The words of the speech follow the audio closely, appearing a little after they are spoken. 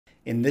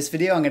In this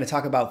video, I'm going to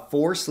talk about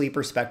 4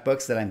 sleeper spec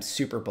books that I'm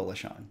super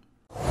bullish on.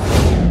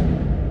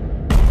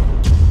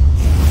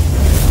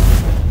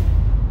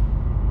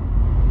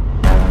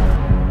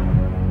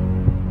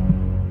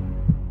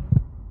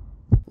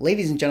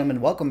 Ladies and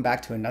gentlemen, welcome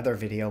back to another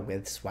video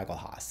with Swaggle.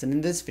 And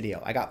in this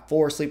video, I got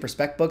 4 sleeper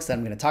spec books that I'm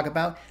going to talk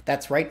about.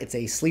 That's right, it's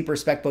a sleeper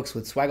spec books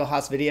with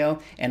Swaggle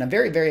video. And I'm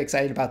very, very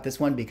excited about this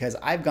one because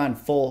I've gone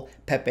full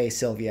PEPE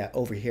Silvia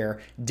over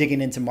here, digging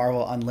into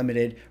Marvel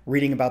Unlimited,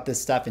 reading about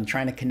this stuff and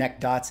trying to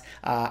connect dots.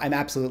 I'm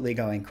absolutely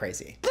going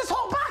crazy. This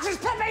whole box is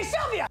PEPE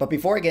Silvia! But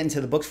before I get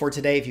into the books for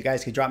today, if you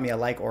guys could drop me a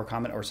like or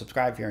comment or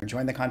subscribe if you're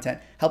enjoying the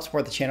content, help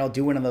support the channel,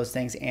 do one of those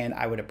things, and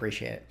I would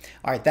appreciate it.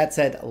 All right, that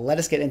said, let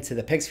us get into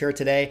the picks here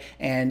today.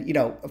 And, you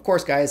know, of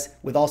course, guys,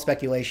 with all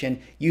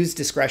speculation, use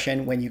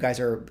discretion when you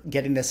guys are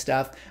getting this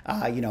stuff.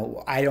 You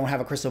know, I don't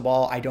have a crystal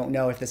ball. I don't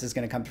know if this is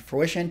going to come to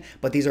fruition,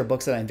 but these are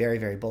books that I'm very,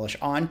 very bullish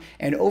on.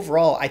 And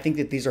overall, I think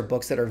that these are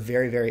books that are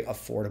very, very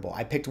affordable.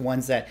 I picked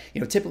ones that, you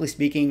know, typically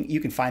speaking,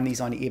 you can find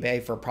these on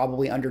eBay for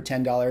probably under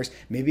 $10.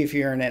 Maybe if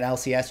you're in an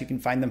LCS, you can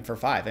find them for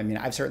 $5. I mean,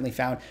 I've certainly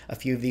found a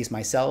few of these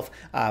myself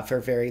for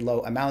very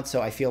low amounts.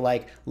 So I feel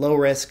like low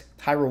risk,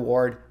 high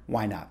reward,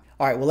 why not?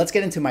 All right, well, let's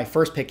get into my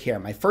first pick here.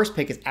 My first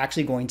pick is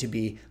actually going to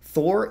be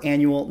Thor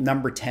Annual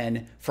number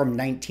 10 from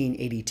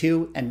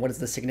 1982. And what is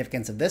the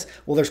significance of this?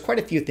 Well, there's quite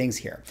a few things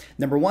here.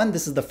 Number one,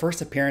 this is the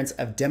first appearance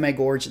of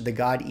Demigorge the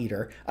God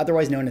Eater,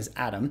 otherwise known as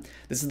Adam.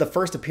 This is the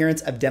first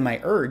appearance of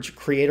Demiurge,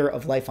 creator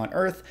of life on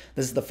Earth.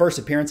 This is the first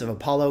appearance of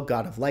Apollo,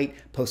 god of light,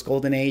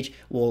 post-Golden Age.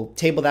 We'll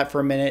table that for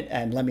a minute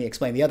and let me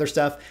explain the other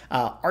stuff.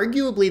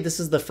 Arguably, this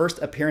is the first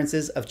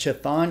appearances of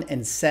Chthon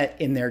and Set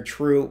in their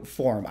true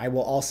form. I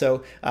will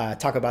also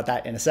talk about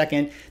that in a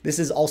second. This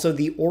is also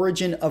the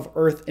origin of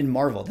Earth in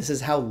Marvel. This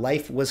is how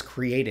life was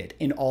created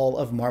in all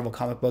of Marvel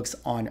comic books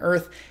on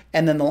Earth.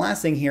 And then the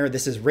last thing here,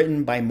 this is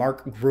written by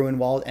Mark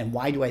Gruenwald. And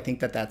why do I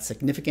think that that's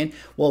significant?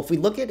 Well, if we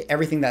look at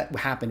everything that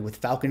happened with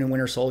Falcon and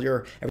Winter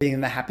Soldier,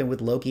 everything that happened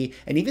with Loki,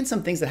 and even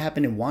some things that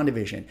happened in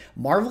WandaVision,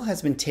 Marvel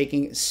has been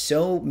taking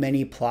so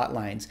many plot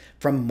lines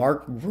from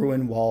Mark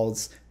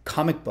Gruenwald's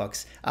comic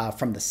books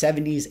from the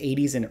 70s,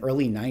 80s, and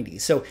early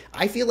 90s. So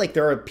I feel like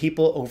there are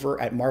people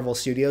over at Marvel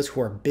Studios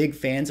who are big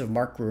fans of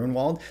Mark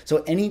Gruenwald.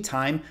 So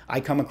anytime I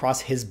come across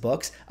his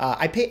books,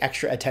 I pay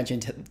extra attention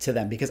to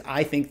them because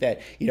I think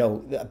that, you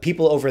know,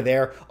 people over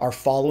there are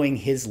following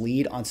his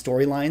lead on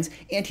storylines,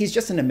 and he's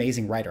just an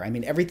amazing writer. I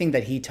mean, everything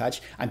that he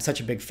touched, I'm such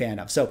a big fan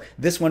of. So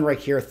this one right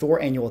here, Thor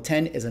Annual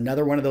 10, is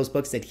another one of those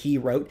books that he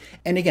wrote.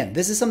 And again,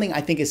 this is something I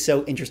think is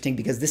so interesting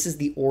because this is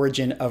the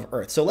origin of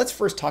Earth. So let's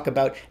first talk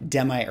about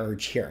Demiurge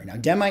here. Now,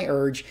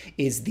 Demiurge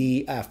is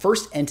the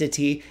first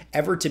entity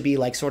ever to be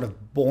like sort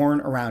of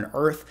born around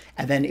Earth,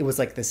 and then it was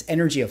like this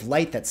energy of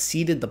light that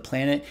seeded the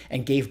planet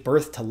and gave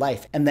birth to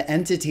life. And the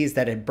entities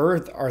that had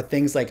birth are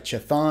things like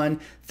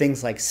Chthon,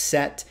 things like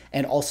Set,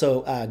 and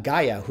also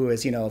Gaia, who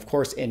is, you know, of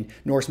course, in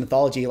Norse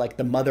mythology, like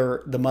the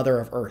mother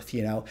of Earth,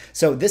 you know.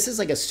 So this is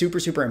like a super,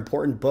 super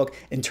important book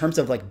in terms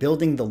of like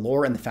building the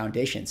lore and the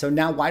foundation. So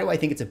now, why do I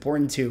think it's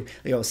important to,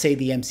 you know, say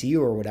the MCU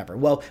or whatever?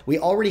 Well, we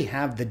already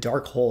have the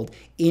Darkhold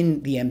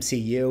in the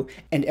MCU,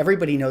 and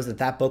everybody knows that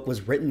that book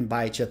was written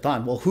by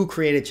Chthon. Well, who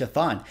created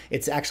Chthon?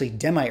 It's actually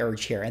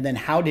Demiurge here. And then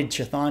how did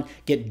Chthon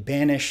get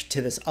banished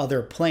to this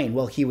other plane?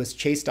 Well, he was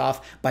chased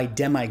off by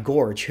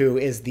Demigorge, who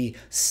is the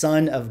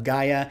son of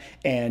Gaia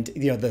and,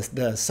 you know,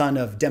 the son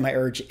of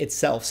Demiurge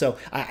itself. So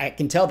I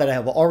can tell that I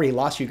have already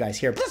lost you guys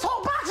here. This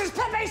whole box is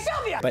PEPE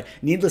Silvia! But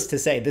needless to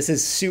say, this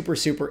is super,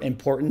 super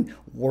important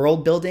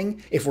world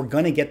building. If we're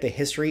going to get the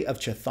history of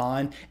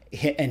Chthon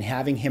and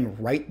having him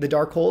write the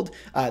Darkhold,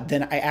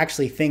 then I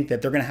actually think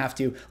that they're going to have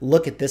to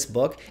look at this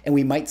book, and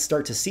we might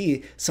start to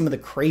see some of the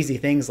crazy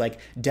things like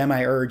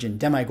Demiurge and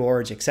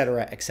Demigorge,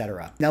 etc.,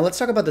 etc. Now let's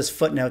talk about this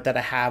footnote that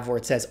I have where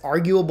it says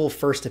arguable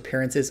first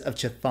appearances of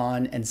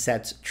Chthon and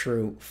Set's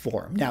true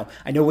form. Now,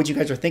 I know what you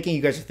guys are thinking.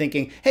 You guys are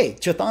thinking, hey,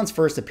 Chthon's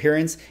first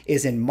appearance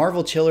is in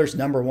Marvel Chillers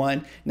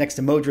 #1 next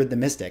to Modred the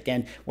Mystic.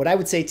 And what I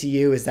would say to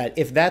you is that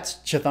if that's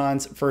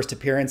Chthon's first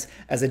appearance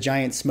as a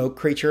giant smoke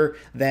creature,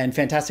 then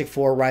Fantastic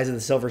Four Rise of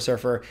the Silver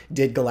Surfer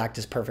did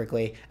Galactus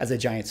perfectly as a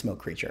giant smoke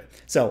creature.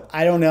 So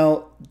I don't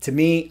know. To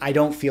me, I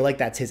don't feel like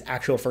that's his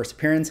actual first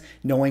appearance,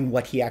 knowing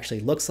what he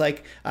actually looks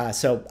like.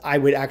 So I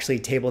would actually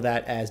table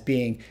that as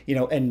being, you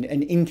know, an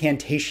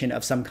incantation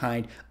of some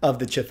kind of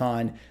the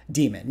Chthon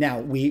demon. Now,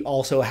 we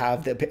also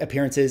have the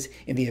appearances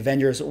in the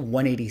Avengers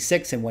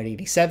 186 and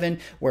 187,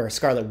 where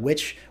Scarlet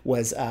Witch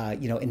was,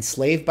 you know,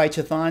 enslaved by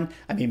Chthon.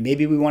 I mean,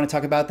 maybe we want to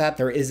talk about that.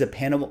 There is a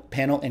panel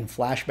in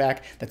Flashback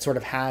that sort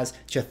of has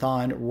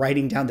Chthon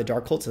writing down the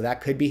Darkhold, so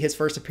that could be his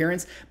first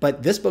appearance.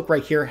 But this book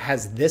right here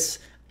has this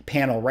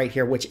panel right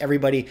here, which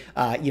everybody,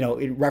 you know,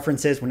 it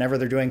references whenever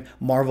they're doing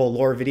Marvel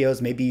lore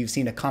videos. Maybe you've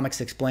seen a Comics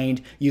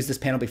Explained use this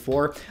panel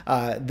before.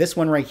 This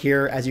one right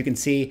here, as you can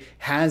see,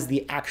 has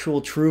the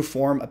actual true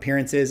form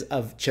appearances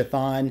of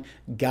Chthon,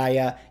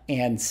 Gaia,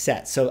 and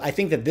set. So I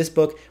think that this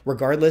book,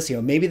 regardless,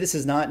 maybe this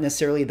is not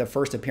necessarily the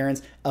first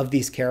appearance of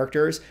these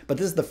characters, but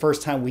this is the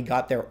first time we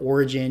got their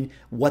origin,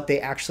 what they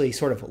actually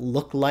sort of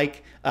look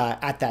like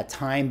at that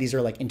time. These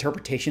are like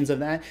interpretations of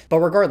that. But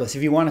regardless,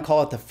 if you want to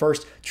call it the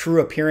first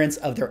true appearance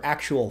of their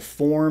actual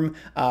form,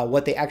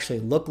 what they actually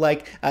look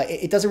like,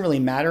 it doesn't really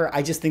matter.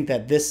 I just think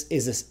that this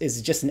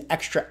is just an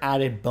extra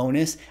added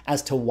bonus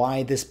as to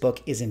why this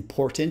book is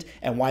important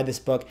and why this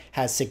book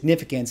has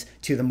significance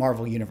to the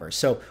Marvel Universe.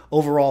 So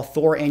overall,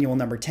 Thor Annual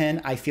number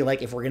 10, I feel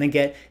like if we're going to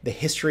get the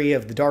history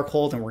of the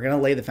Darkhold and we're going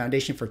to lay the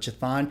foundation for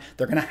Chthon,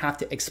 they're going to have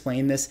to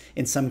explain this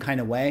in some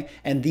kind of way.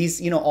 And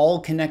these,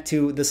 all connect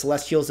to the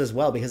Celestials as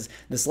well, because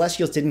the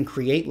Celestials didn't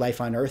create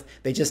life on Earth.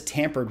 They just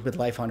tampered with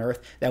life on Earth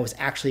that was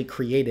actually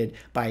created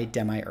by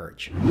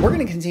Demiurge. We're going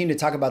to continue to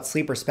talk about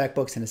sleeper spec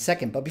books in a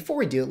second, but before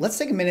we do, let's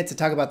take a minute to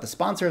talk about the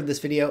sponsor of this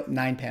video,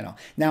 9panel.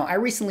 Now, I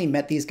recently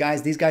met these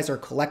guys. These guys are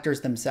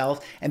collectors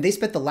themselves, and they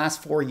spent the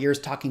last 4 years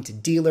talking to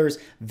dealers,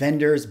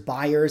 vendors,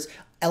 buyers,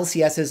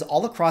 LCSs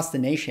all across the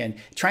nation,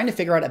 trying to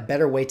figure out a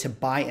better way to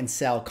buy and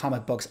sell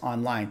comic books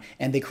online.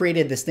 And they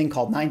created this thing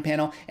called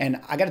 9panel, and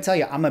I gotta tell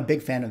you, I'm a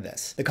big fan of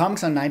this. The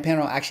comics on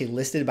 9panel are actually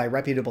listed by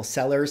reputable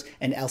sellers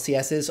and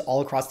LCSs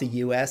all across the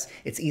US.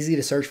 It's easy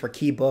to search for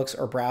key books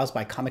or browse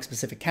by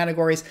comic-specific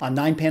categories. On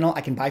 9panel,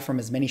 I can buy from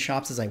as many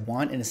shops as I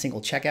want in a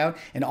single checkout,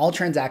 and all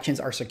transactions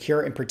are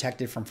secure and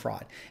protected from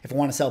fraud. If I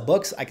want to sell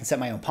books, I can set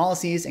my own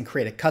policies and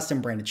create a custom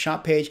branded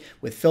shop page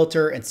with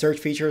filter and search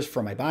features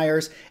for my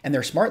buyers, and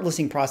their smart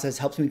listing process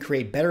helps me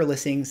create better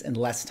listings in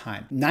less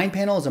time.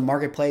 9panel is a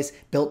marketplace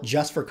built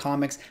just for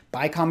comics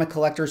by comic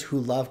collectors who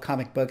love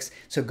comic books.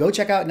 So go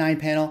check out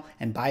 9panel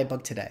and buy a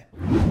book today.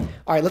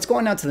 All right, let's go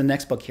on now to the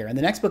next book here. And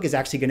the next book is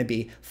actually going to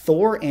be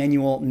Thor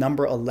Annual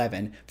number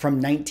 11 from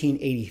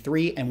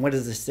 1983. And what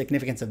is the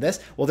significance of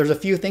this? Well, there's a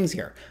few things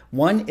here.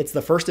 One, it's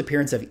the first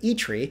appearance of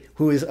Eitri,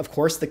 who is, of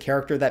course, the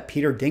character that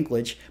Peter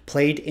Dinklage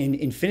played in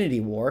Infinity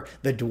War,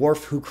 the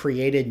dwarf who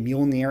created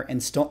Mjolnir and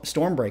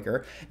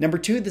Stormbreaker. Number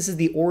two, this is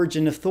the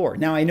origin of Thor.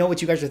 Now, I know what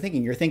you guys are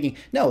thinking. You're thinking,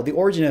 no, the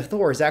origin of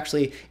Thor is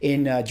actually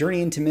in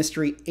Journey into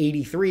Mystery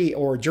 83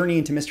 or Journey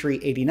into Mystery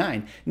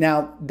 89.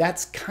 Now,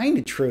 that's kind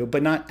of true,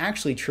 but not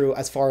actually true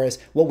as far as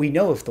what we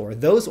know of Thor.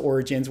 Those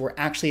origins were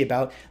actually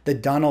about the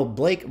Donald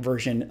Blake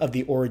version of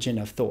the origin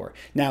of Thor.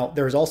 Now,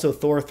 there's also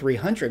Thor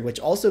 300, which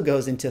also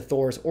goes into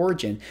Thor's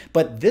origin,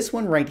 but this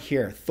one right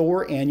here,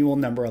 Thor Annual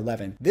number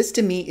 11, this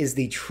to me is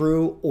the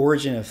true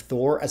origin of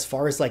Thor as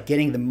far as like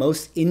getting the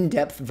most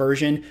in-depth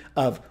version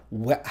of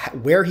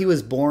where he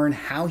was born,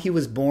 how he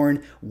was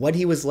born, what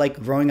he was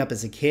like growing up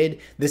as a kid.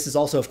 This is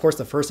also, of course,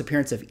 the first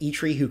appearance of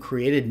Eitri, who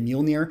created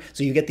Mjolnir.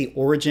 So you get the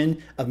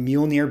origin of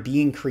Mjolnir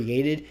being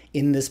created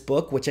in this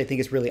book, which I think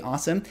is really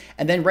awesome.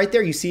 And then right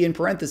there, you see in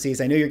parentheses,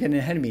 I know you're getting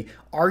ahead of me,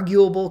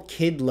 arguable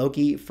Kid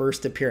Loki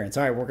first appearance.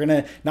 All right, we're going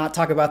to not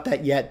talk about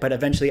that yet, but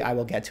eventually I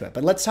will get to it.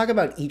 But let's talk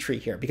about Eitri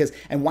here, because,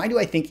 and why do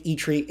I think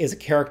Eitri is a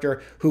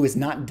character who is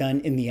not done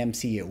in the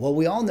MCU? Well,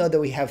 we all know that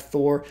we have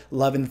Thor,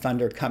 Love and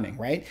Thunder coming,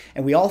 right?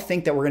 And we all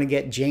think that we're going to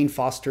get Jane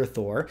Foster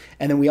Thor,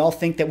 and then we all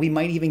think that we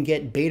might even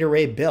get Beta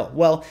Ray Bill.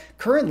 Well,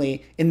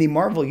 currently in the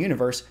Marvel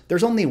Universe,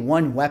 there's only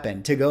one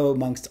weapon to go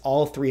amongst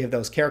all three of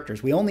those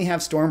characters. We only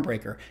have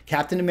Stormbreaker.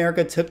 Captain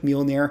America took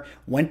Mjolnir,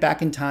 went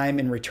back in time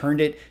and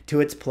returned it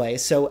to its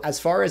place. So as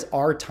far as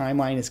our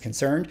timeline is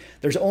concerned,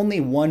 there's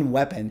only one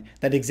weapon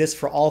that exists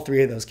for all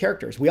three of those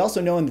characters. We also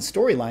know in the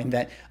storyline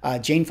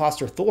that Jane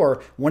Foster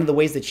Thor, one of the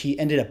ways that she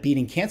ended up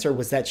beating cancer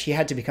was that she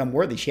had to become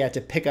worthy. She had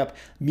to pick up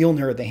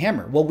Mjolnir the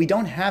hammer. Well, we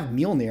don't have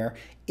Mjolnir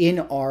in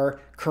our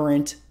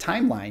current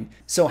timeline.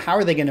 So how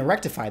are they going to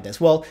rectify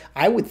this? Well,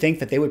 I would think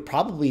that they would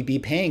probably be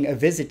paying a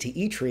visit to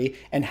Eitri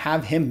and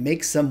have him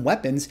make some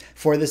weapons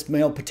for this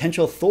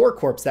potential Thor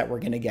corpse that we're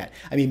going to get.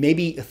 I mean,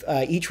 maybe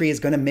Eitri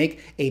is going to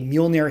make a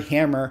Mjolnir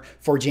hammer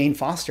for Jane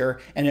Foster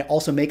and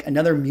also make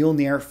another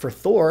Mjolnir for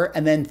Thor,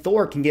 and then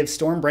Thor can give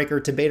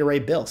Stormbreaker to Beta Ray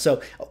Bill.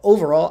 So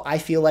overall, I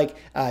feel like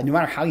no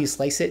matter how you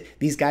slice it,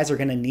 these guys are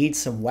going to need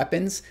some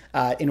weapons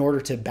in order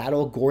to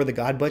battle Gore the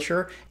God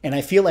Butcher, and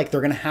I feel like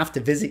they're going to have to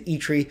visit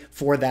Eitri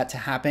for that to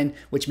happen,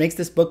 which makes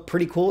this book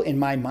pretty cool in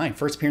my mind.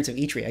 First appearance of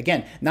Eitri.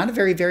 Again, not a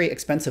very, very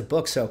expensive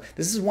book, so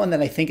this is one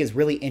that I think is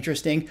really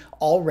interesting.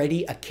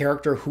 Already a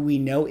character who we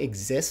know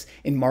exists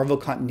in Marvel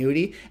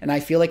continuity, and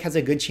I feel like has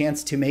a good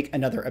chance to make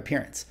another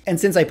appearance. And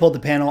since I pulled the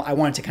panel, I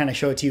wanted to kind of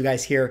show it to you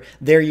guys here.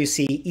 There you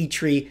see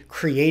Eitri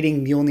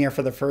creating Mjolnir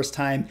for the first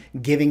time,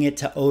 giving it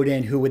to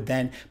Odin, who would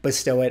then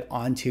bestow it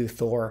onto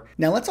Thor.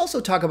 Now let's also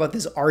talk about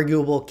this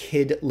arguable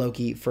Kid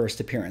Loki first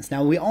appearance.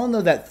 Now we all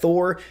know that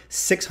Thor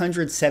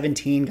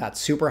 617 got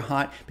super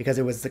hot because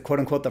it was the quote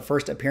unquote the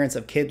first appearance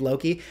of Kid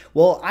Loki.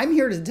 Well, I'm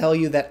here to tell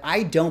you that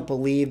I don't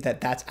believe that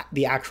that's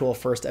the actual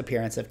first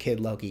appearance of Kid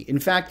Loki. In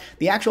fact,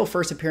 the actual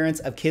first appearance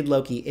of Kid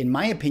Loki, in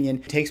my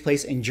opinion, takes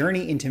place in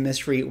Journey into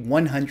Mystery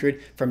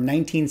 100 from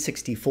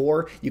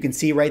 1964. You can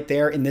see right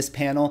there in this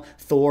panel,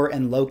 Thor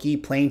and Loki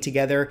playing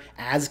together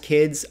as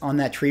kids on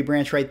that tree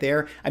branch right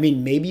there. I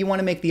mean, maybe you want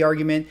to make the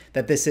argument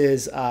that this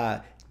is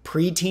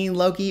preteen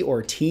Loki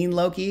or teen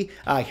Loki.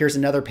 Here's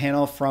another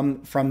panel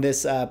from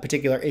this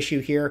particular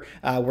issue here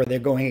where they're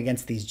going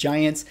against these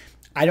giants.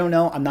 I don't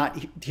know. I'm not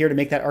here to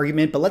make that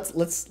argument, but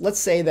let's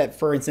say that,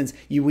 for instance,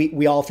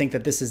 we all think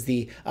that this is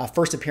the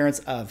first appearance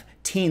of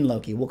teen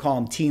Loki. We'll call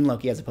him teen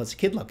Loki as opposed to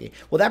kid Loki.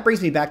 Well, that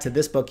brings me back to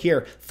this book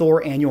here,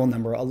 Thor Annual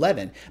number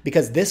 11,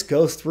 because this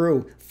goes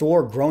through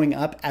Thor growing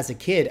up as a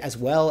kid, as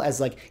well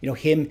as, like, you know,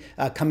 him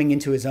coming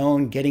into his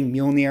own, getting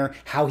Mjolnir,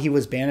 how he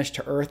was banished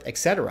to Earth,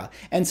 etc.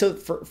 And so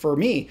for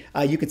me,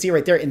 you can see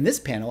right there in this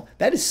panel,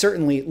 that is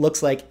certainly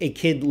looks like a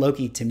kid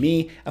Loki to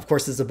me. Of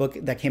course, this is a book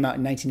that came out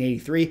in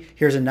 1983.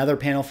 Here's another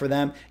panel for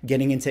them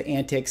getting into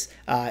antics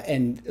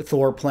and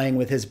Thor playing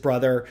with his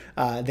brother.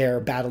 They're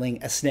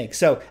battling a snake.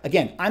 So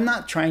again, I'm not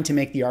trying to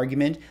make the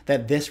argument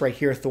that this right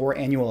here, Thor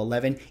Annual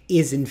 11,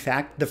 is in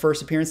fact the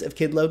first appearance of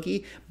Kid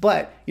Loki.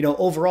 But, you know,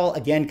 overall,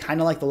 again,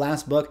 kind of like the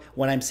last book,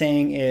 what I'm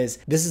saying is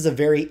this is a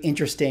very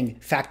interesting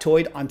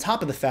factoid on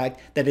top of the fact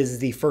that it is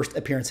the first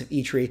appearance of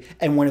Eitri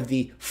and one of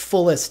the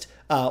fullest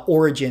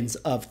origins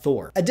of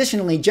Thor.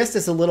 Additionally, just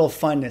as a little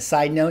fun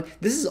side note,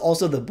 this is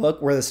also the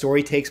book where the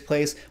story takes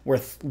place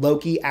where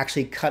Loki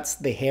actually cuts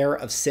the hair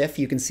of Sif.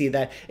 You can see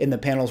that in the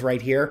panels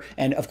right here.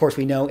 And of course,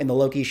 we know in the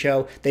Loki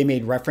show, they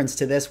made reference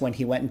to this when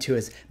he went into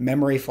his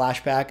memory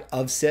flashback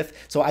of Sif.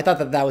 So I thought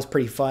that that was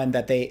pretty fun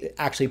that they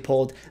actually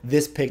pulled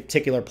this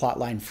particular plot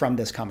line from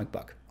this comic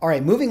book. All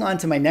right, moving on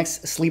to my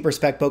next sleeper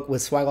spec book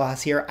with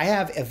Swaggle here. I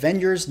have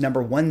Avengers number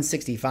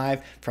 165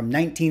 from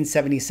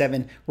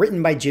 1977,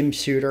 written by Jim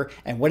Shooter.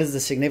 And what is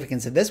the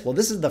significance of this? Well,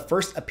 this is the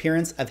first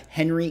appearance of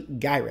Henry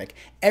Gyrick,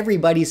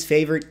 everybody's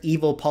favorite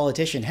evil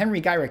politician.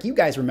 Henry Gyrick, you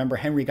guys remember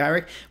Henry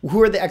Gyrick?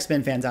 Who are the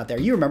X-Men fans out there?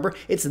 You remember,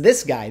 it's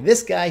this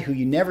guy who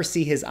you never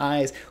see his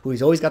eyes, who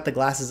he's always got the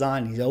glasses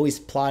on. He's always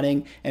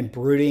plotting and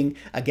brooding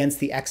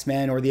against the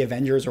X-Men or the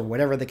Avengers or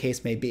whatever the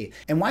case may be.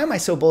 And why am I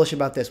so bullish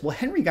about this? Well,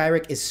 Henry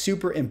Gyrick is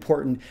super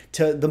important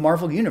to the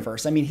Marvel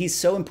universe. I mean, he's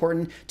so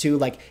important to,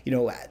 like, you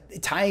know,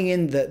 tying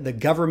in the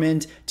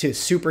government to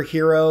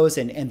superheroes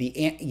and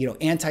the, you know,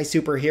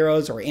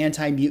 anti-superheroes or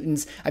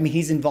anti-mutants. I mean,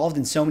 he's involved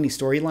in so many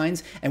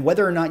storylines. And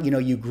whether or not, you know,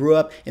 you grew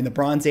up in the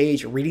Bronze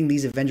Age reading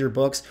these Avenger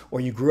books,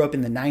 or you grew up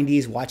in the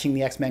 90s watching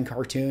the X-Men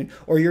cartoon,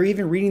 or you're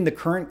even reading the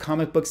current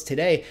comic books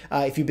today,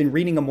 if you've been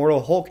reading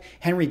Immortal Hulk,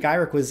 Henry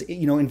Gyrick was,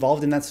 you know,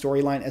 involved in that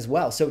storyline as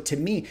well. So to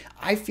me,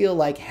 I feel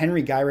like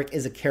Henry Gyrick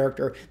is a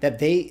character that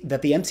the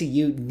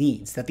MCU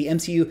needs, that the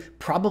MCU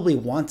probably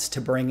wants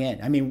to bring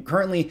in. I mean,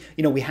 currently,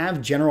 you know, we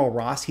have General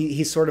Ross.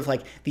 He's sort of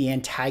like the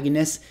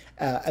antagonist,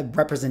 a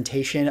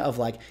representation of,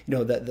 like, you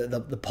know,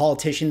 the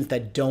politicians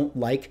that don't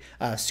like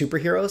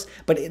superheroes,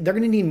 but they're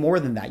going to need more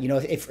than that. You know,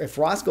 if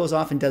Ross goes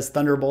off and does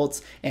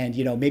Thunderbolts, and,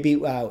 you know, maybe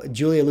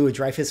Julia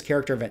Louis-Dreyfus'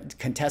 character of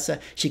Contessa,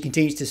 she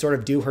continues to sort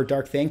of do her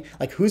dark thing,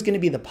 like, who's going to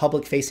be the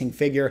public-facing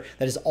figure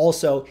that is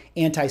also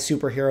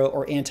anti-superhero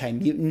or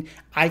anti-mutant?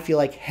 I feel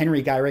like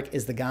Henry Gyrick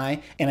is the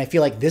guy, and I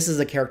feel like this is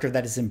a character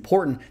that is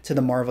important to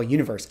the Marvel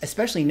universe,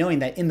 especially knowing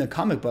that in the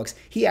comic books,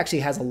 he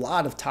actually has a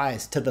lot of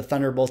ties to the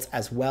Thunderbolts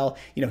as well.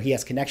 You know, he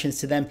has connections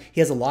to them.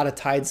 He has a lot of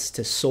ties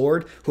to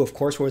Sword, who of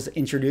course was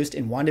introduced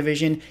in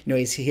WandaVision. You know,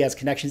 he has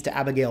connections to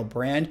Abigail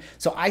Brand.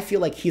 So I feel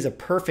like he's a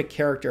perfect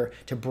character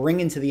to bring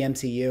into the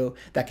MCU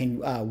that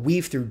can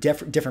weave through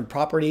different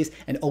properties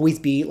and always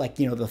be, like,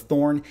 you know, the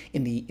thorn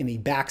in the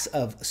backs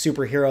of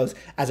superheroes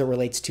as it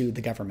relates to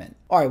the government.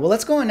 All right, well,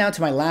 let's go on now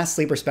to my last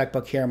sleeper spec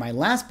book here. My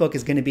last book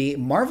is going to be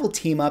Marvel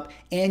Team Up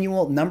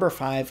Annual number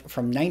 5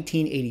 from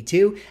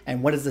 1982.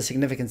 And what is the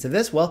significance of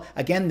this? Well,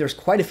 again, there's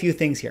quite a few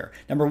things here.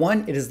 Number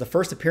one, it is the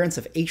first appearance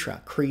of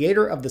Atra,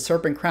 creator of the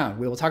Serpent Crown.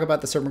 We will talk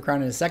about the Serpent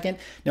Crown in a second.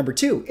 Number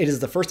two, it is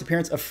the first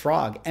appearance of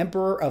Frog,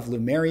 Emperor of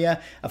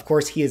Lumeria. Of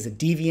course, he is a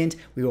deviant.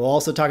 We will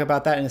also talk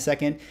about that in a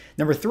second.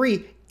 Number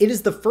three, it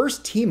is the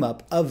first team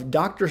up of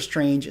Doctor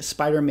Strange,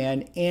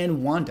 Spider-Man,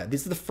 and Wanda.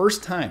 This is the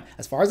first time,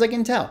 as far as I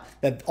can tell,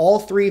 that all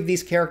three of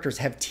these characters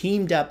have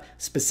teamed up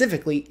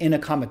specifically in a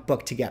comic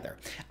book together.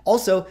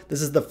 Also,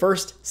 this is the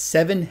first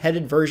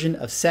 7-headed version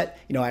of Set.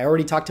 You know, I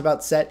already talked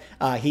about Set.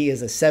 He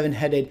is a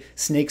 7-headed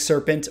snake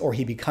serpent, or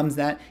he becomes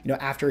that, you know,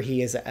 after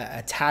he is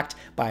attacked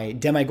by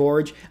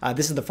Demigorge.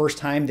 This is the first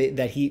time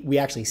that we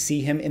actually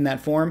see him in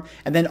that form.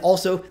 And then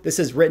also, this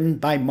is written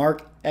by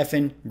Mark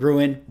effin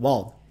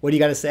Gruenwald. What do you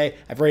got to say?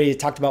 I've already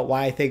talked about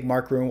why I think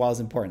Mark Gruenwald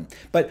is important.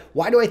 But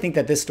why do I think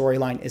that this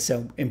storyline is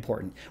so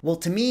important? Well,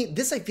 to me,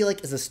 this I feel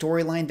like is a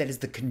storyline that is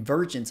the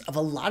convergence of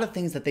a lot of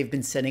things that they've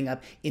been setting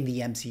up in the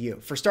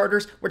MCU. For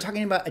starters, we're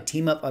talking about a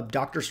team up of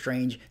Doctor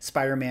Strange,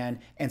 Spider-Man,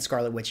 and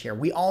Scarlet Witch here.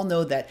 We all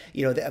know that,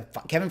 you know,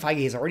 Kevin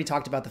Feige has already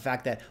talked about the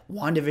fact that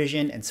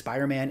WandaVision and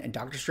Spider-Man and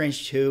Doctor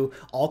Strange 2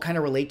 all kind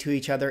of relate to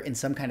each other in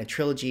some kind of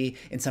trilogy,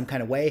 in some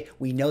kind of way.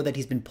 We know that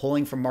he's been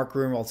pulling from Mark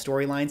Gruenwald's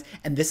storylines,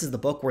 and this is the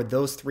book where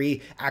those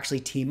three actually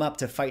team up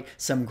to fight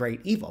some great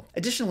evil.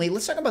 Additionally,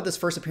 let's talk about this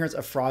first appearance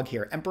of Frog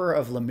here, Emperor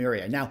of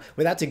Lemuria. Now,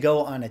 without to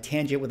go on a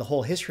tangent with a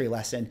whole history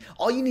lesson,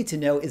 all you need to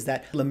know is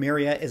that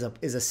Lemuria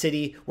is a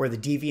city where the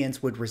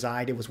deviants would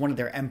reside. It was one of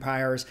their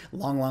empires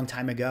long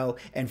time ago,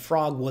 and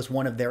Frog was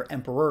one of their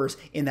emperors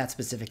in that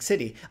specific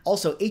city.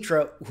 Also,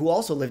 Atra, who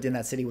also lived in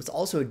that city, was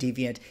also a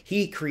deviant.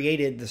 He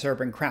created the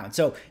Serpent Crown.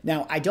 So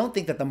now I don't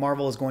think that the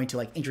Marvel is going to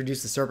like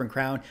introduce the Serpent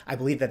Crown. I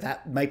believe that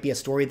that might be a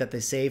story that they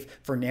save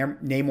for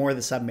Namor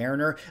the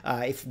Submariner.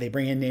 If they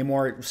bring in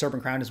Namor,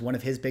 Serpent Crown is one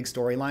of his big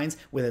storylines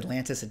with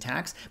Atlantis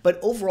attacks. But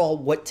overall,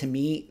 what to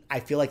me, I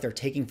feel like they're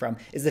taking from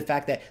is the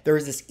fact that there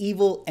is this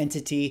evil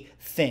entity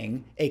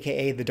thing,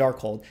 aka the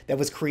Darkhold, that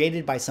was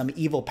created by some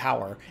evil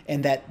power,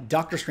 and that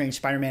Doctor Strange,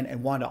 Spider-Man,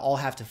 and Wanda all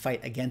have to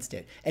fight against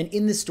it. And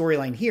in this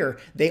storyline here,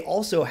 they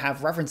also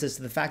have references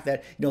to the fact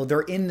that, you know,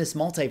 they're in this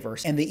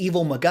multiverse, and the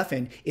evil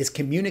MacGuffin is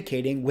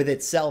communicating with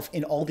itself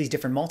in all these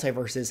different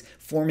multiverses,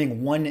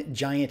 forming one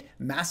giant,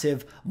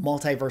 massive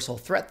multiversal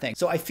threat thing.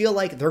 So I feel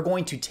like they're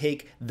going to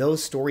take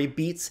those story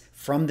beats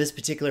from this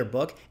particular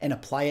book and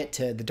apply it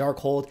to the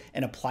Darkhold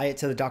and apply it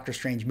to the Doctor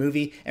Strange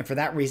movie. And for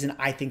that reason,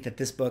 I think that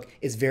this book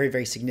is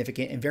very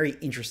significant and very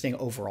interesting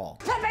overall.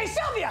 PEPE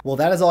SILVIA! Well,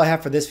 that is all I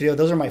have for this video.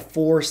 Those are my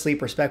 4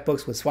 sleeper spec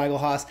books with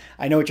Swaggle.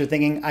 I know what you're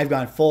thinking. I've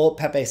gone full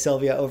PEPE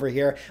SILVIA over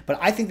here, but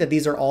I think that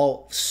these are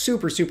all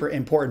super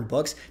important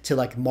books to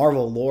like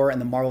Marvel lore and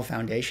the Marvel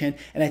Foundation.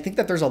 And I think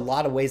that there's a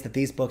lot of ways that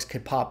these books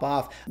could pop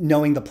off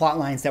knowing the plot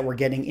lines that we're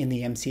getting in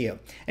the MCU.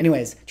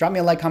 Anyways, drop me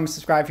a like, comment,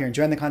 subscribe if you're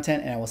enjoying the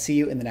content, and I will see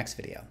you in the next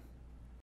video.